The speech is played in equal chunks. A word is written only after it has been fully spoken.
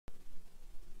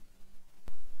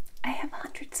have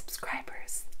 100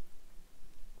 subscribers.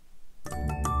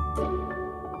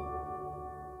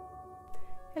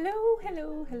 Hello,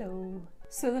 hello, hello.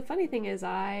 So the funny thing is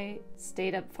I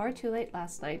stayed up far too late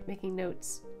last night making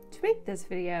notes to make this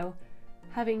video,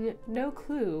 having no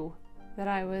clue that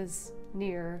I was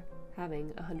near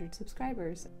having 100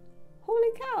 subscribers. Holy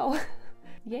cow!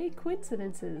 Yay,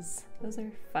 coincidences. Those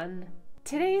are fun.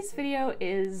 Today's video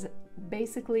is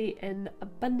basically an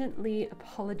abundantly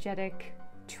apologetic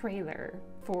trailer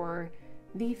for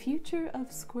the future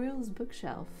of Squirrel's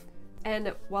bookshelf.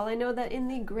 And while I know that in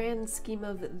the grand scheme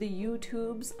of the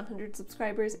YouTubes, 100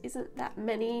 subscribers isn't that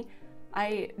many,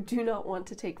 I do not want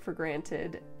to take for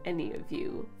granted any of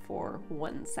you for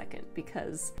 1 second,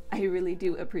 because I really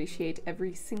do appreciate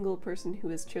every single person who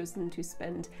has chosen to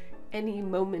spend any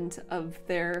moment of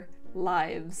their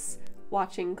lives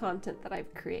watching content that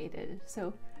I've created.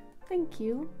 So thank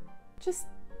you. Just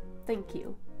thank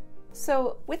you.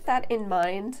 So with that in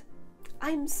mind,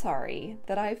 I'm sorry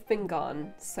that I've been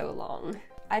gone so long.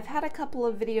 I've had a couple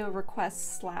of video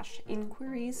requests /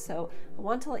 inquiries, so I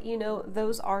want to let you know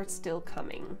those are still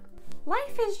coming.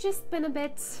 Life has just been a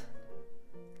bit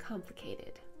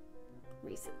complicated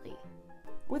recently.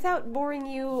 Without boring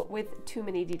you with too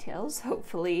many details,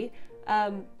 hopefully,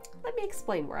 let me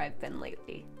explain where I've been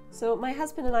lately. So my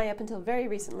husband and I, up until very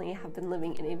recently, have been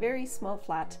living in a very small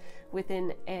flat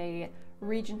within a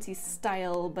Regency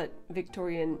style but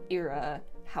Victorian era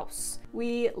house.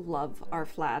 We love our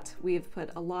flat. We have put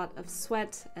a lot of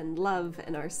sweat and love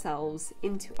and ourselves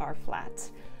into our flat.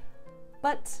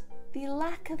 But the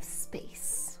lack of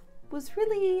space was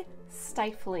really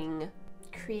stifling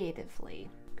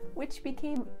creatively, which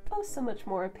became oh so much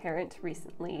more apparent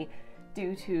recently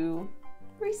due to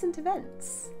recent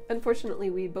events. Unfortunately,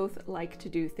 we both like to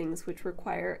do things which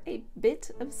require a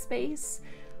bit of space,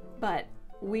 but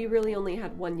we really only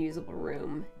had one usable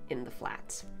room in the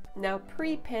flat. Now,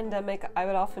 pre-pandemic, I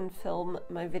would often film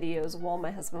my videos while my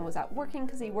husband was out working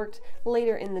because he worked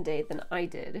later in the day than I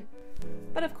did.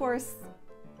 But of course,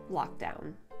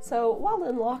 lockdown. So while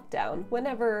in lockdown,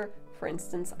 whenever, for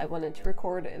instance, I wanted to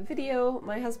record a video,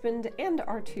 my husband and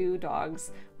our 2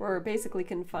 dogs were basically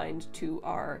confined to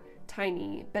our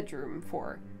tiny bedroom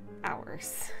for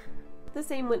hours. The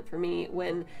same went for me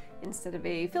when, instead of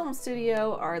a film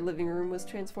studio, our living room was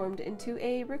transformed into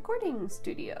a recording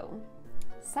studio.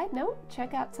 Side note,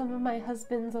 check out some of my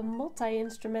husband's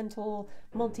multi-instrumental,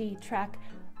 multi-track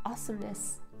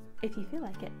awesomeness if you feel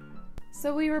like it.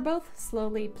 So we were both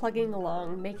slowly plugging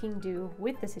along, making do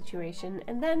with the situation,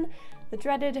 and then the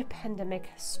dreaded pandemic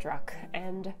struck,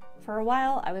 and for a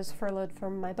while I was furloughed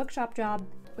from my bookshop job,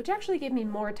 which actually gave me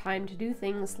more time to do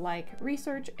things like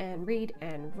research and read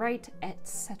and write,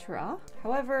 etc.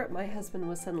 However, my husband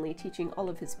was suddenly teaching all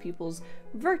of his pupils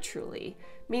virtually,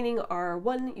 meaning our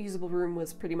one usable room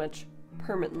was pretty much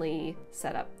permanently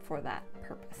set up for that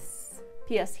purpose.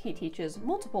 P.S. he teaches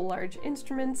multiple large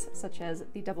instruments, such as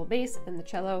the double bass and the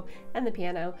cello and the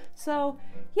piano, so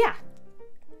yeah,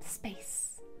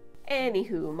 space.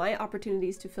 Anywho, my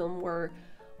opportunities to film were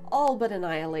all but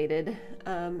annihilated,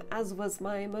 as was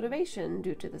my motivation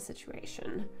due to the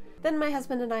situation. Then my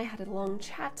husband and I had a long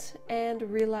chat and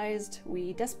realized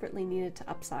we desperately needed to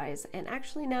upsize, and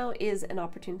actually now is an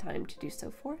opportune time to do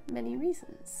so for many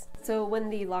reasons. So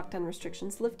when the lockdown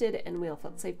restrictions lifted and we all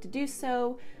felt safe to do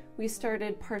so, we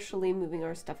started partially moving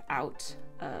our stuff out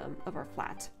of our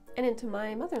flat and into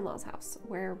my mother-in-law's house,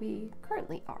 where we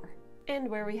currently are, and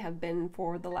where we have been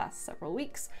for the last several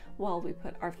weeks while we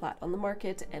put our flat on the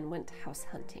market and went house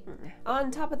hunting.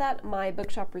 On top of that, my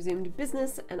bookshop resumed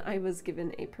business and I was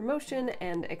given a promotion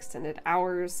and extended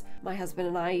hours. My husband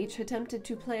and I each attempted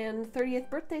to plan 30th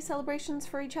birthday celebrations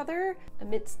for each other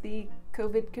amidst the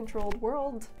COVID-controlled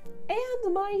world.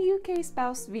 And my UK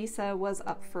spouse visa was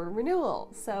up for renewal,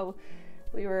 so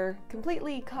we were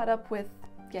completely caught up with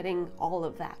getting all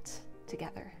of that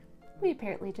together. We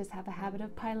apparently just have a habit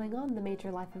of piling on the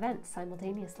major life events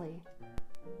simultaneously.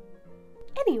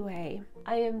 Anyway,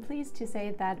 I am pleased to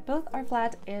say that both our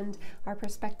flat and our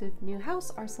prospective new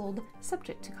house are sold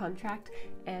subject to contract,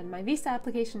 and my visa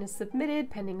application is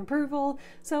submitted pending approval,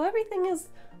 so everything is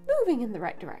moving in the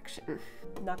right direction.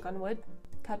 Knock on wood,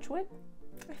 touch wood.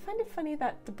 I find it funny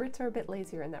that the Brits are a bit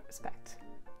lazier in that respect.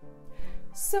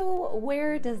 So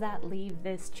where does that leave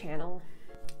this channel?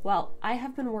 Well, I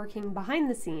have been working behind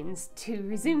the scenes to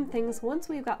resume things once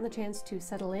we've gotten the chance to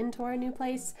settle into our new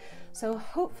place, so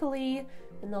hopefully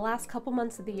in the last couple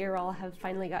months of the year I'll have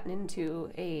finally gotten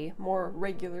into a more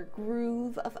regular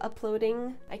groove of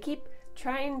uploading. I keep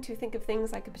trying to think of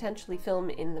things I could potentially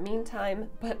film in the meantime,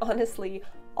 but honestly,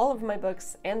 all of my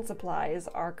books and supplies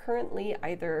are currently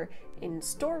either in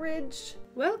storage,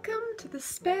 welcome to the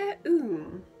spare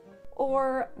room,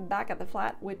 or back at the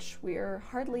flat, which we're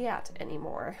hardly at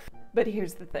anymore. But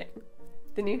here's the thing.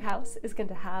 The new house is going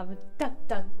to have, dun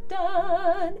dun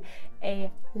dun,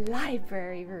 a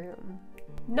library room.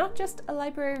 Not just a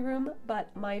library room,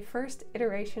 but my first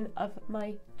iteration of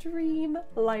my dream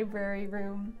library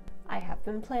room. I have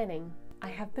been planning, I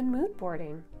have been mood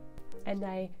boarding, and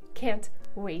I can't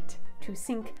wait to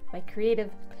sink my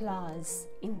creative claws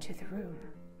into the room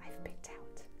I've picked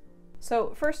out.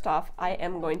 So first off, I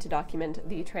am going to document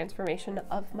the transformation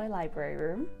of my library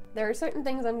room. There are certain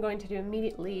things I'm going to do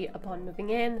immediately upon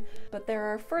moving in, but there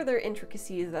are further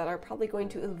intricacies that are probably going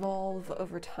to evolve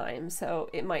over time, so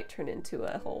it might turn into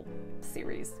a whole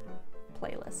series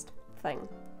playlist thing.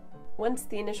 Once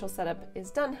the initial setup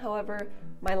is done, however,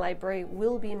 my library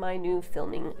will be my new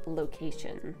filming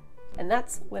location. And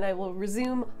that's when I will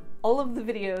resume all of the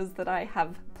videos that I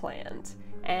have planned.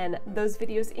 And those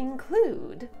videos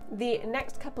include the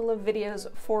next couple of videos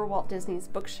for Walt Disney's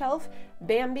bookshelf.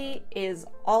 Bambi is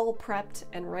all prepped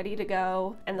and ready to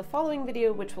go, and the following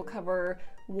video, which will cover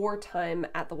wartime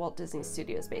at the Walt Disney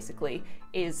Studios basically,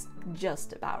 is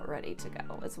just about ready to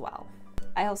go as well.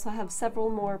 I also have several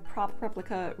more prop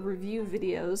replica review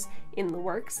videos in the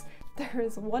works. There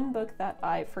is one book that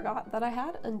I forgot that I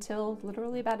had until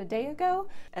literally about a day ago,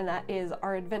 and that is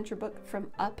our adventure book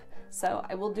from Up. So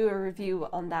I will do a review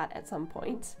on that at some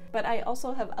point. But I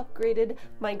also have upgraded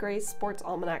my Gray's Sports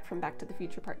Almanac from Back to the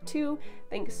Future Part 2,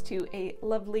 thanks to a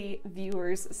lovely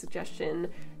viewer's suggestion,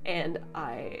 and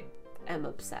I am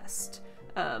obsessed.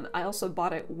 I also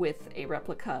bought it with a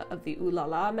replica of the Ooh La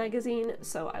La magazine,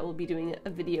 so I will be doing a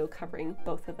video covering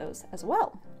both of those as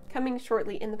well. Coming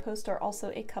shortly in the post are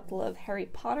also a couple of Harry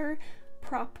Potter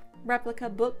prop replica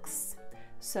books,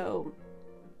 so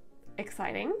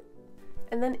exciting.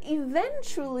 And then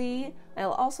eventually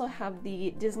I'll also have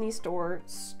the Disney Store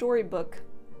storybook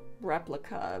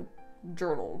replica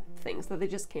journal things that they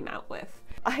just came out with.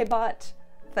 I bought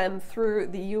them through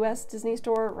the US Disney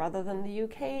Store rather than the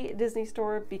UK Disney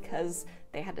Store because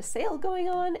they had a sale going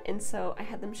on, and so I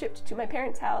had them shipped to my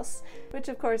parents' house, which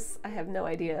of course I have no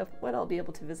idea when I'll be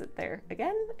able to visit there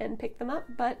again and pick them up,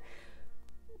 but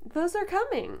those are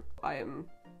coming. I am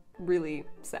really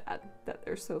sad that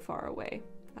they're so far away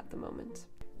at the moment.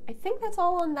 I think that's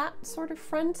all on that sort of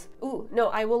front. Ooh, no,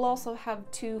 I will also have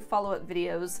 2 follow-up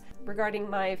videos regarding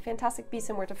my Fantastic Beasts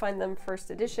and Where to Find Them first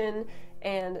edition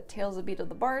and Tales of Beetle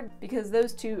the Bard, because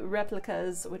those 2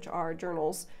 replicas, which are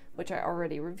journals, which I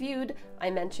already reviewed,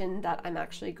 I mentioned that I'm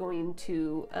actually going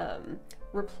to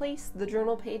replace the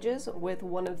journal pages with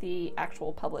one of the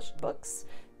actual published books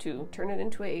to turn it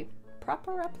into a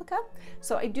proper replica.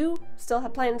 So I do still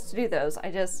have plans to do those.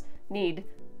 I just need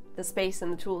the space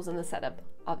and the tools and the setup,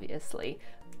 obviously.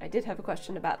 I did have a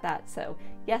question about that, so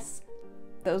yes,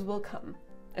 those will come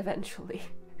eventually.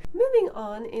 Moving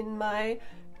on in my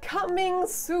coming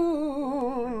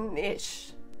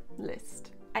soon-ish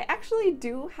list. I actually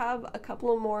do have a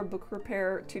couple of more book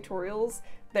repair tutorials.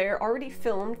 They're already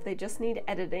filmed, they just need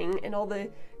editing, and all the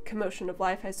commotion of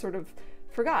life I sort of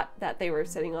forgot that they were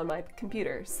sitting on my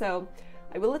computer. So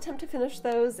I will attempt to finish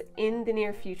those in the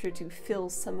near future to fill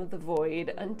some of the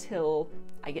void until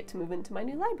I get to move into my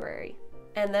new library.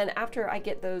 And then after I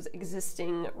get those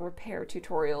existing repair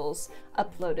tutorials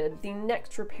uploaded, the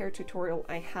next repair tutorial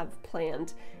I have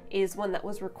planned is one that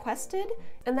was requested,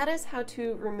 and that is how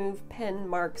to remove pen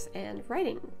marks and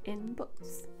writing in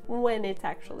books when it's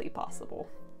actually possible.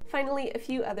 Finally, a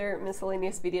few other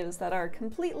miscellaneous videos that are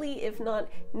completely, if not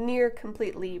near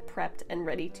completely, prepped and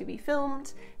ready to be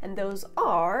filmed, and those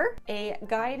are a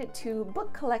guide to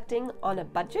book collecting on a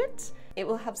budget. It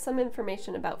will have some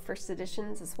information about first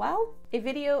editions as well. A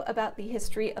video about the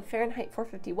history of Fahrenheit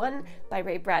 451 by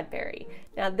Ray Bradbury.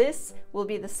 Now this will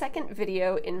be the second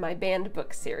video in my banned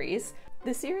book series,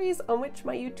 the series on which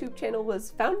my YouTube channel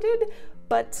was founded,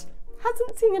 but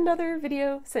hasn't seen another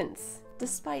video since,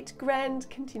 despite grand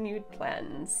continued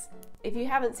plans. If you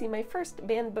haven't seen my first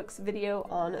banned books video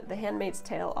on The Handmaid's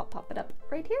Tale, I'll pop it up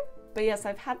right here. But yes,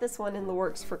 I've had this one in the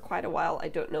works for quite a while. I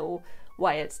don't know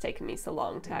why it's taken me so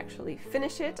long to actually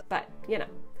finish it, but you know,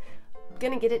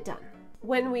 gonna get it done.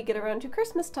 When we get around to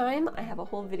Christmas time, I have a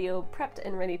whole video prepped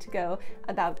and ready to go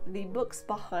about the books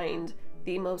behind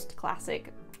the most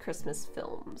classic Christmas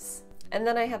films. And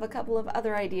then I have a couple of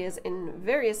other ideas in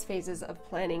various phases of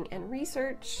planning and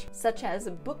research, such as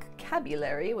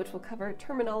Bookcabulary, which will cover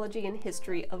terminology and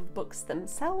history of books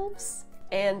themselves.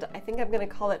 And I think I'm going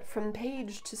to call it From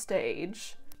Page to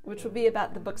Stage, which will be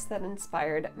about the books that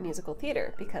inspired musical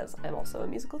theater, because I'm also a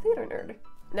musical theater nerd.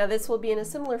 Now this will be in a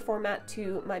similar format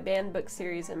to my banned book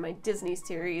series and my Disney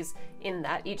series, in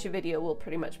that each video will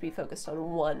pretty much be focused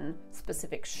on one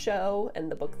specific show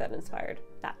and the book that inspired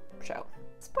that show.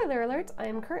 Spoiler alert, I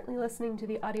am currently listening to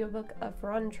the audiobook of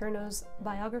Ron Chernow's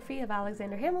biography of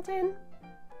Alexander Hamilton.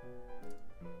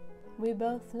 We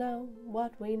both know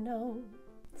what we know.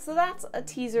 So that's a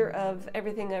teaser of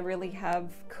everything I really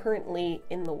have currently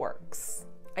in the works.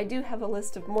 I do have a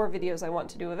list of more videos I want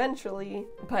to do eventually,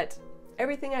 but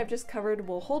everything I've just covered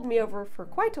will hold me over for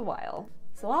quite a while,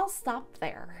 so I'll stop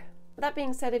there. That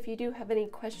being said, if you do have any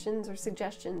questions or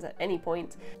suggestions at any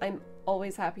point, I'm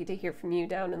always happy to hear from you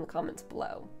down in the comments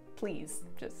below. Please,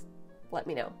 just let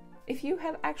me know. If you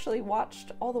have actually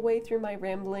watched all the way through my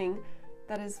rambling,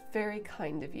 that is very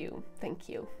kind of you. Thank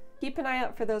you. Keep an eye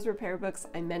out for those repair books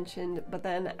I mentioned, but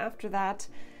then after that,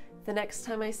 the next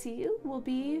time I see you will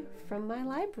be from my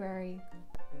library.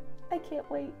 I can't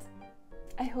wait.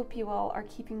 I hope you all are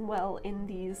keeping well in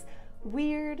these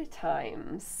weird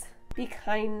times. Be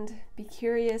kind, be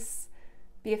curious,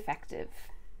 be effective.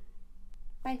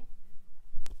 Bye.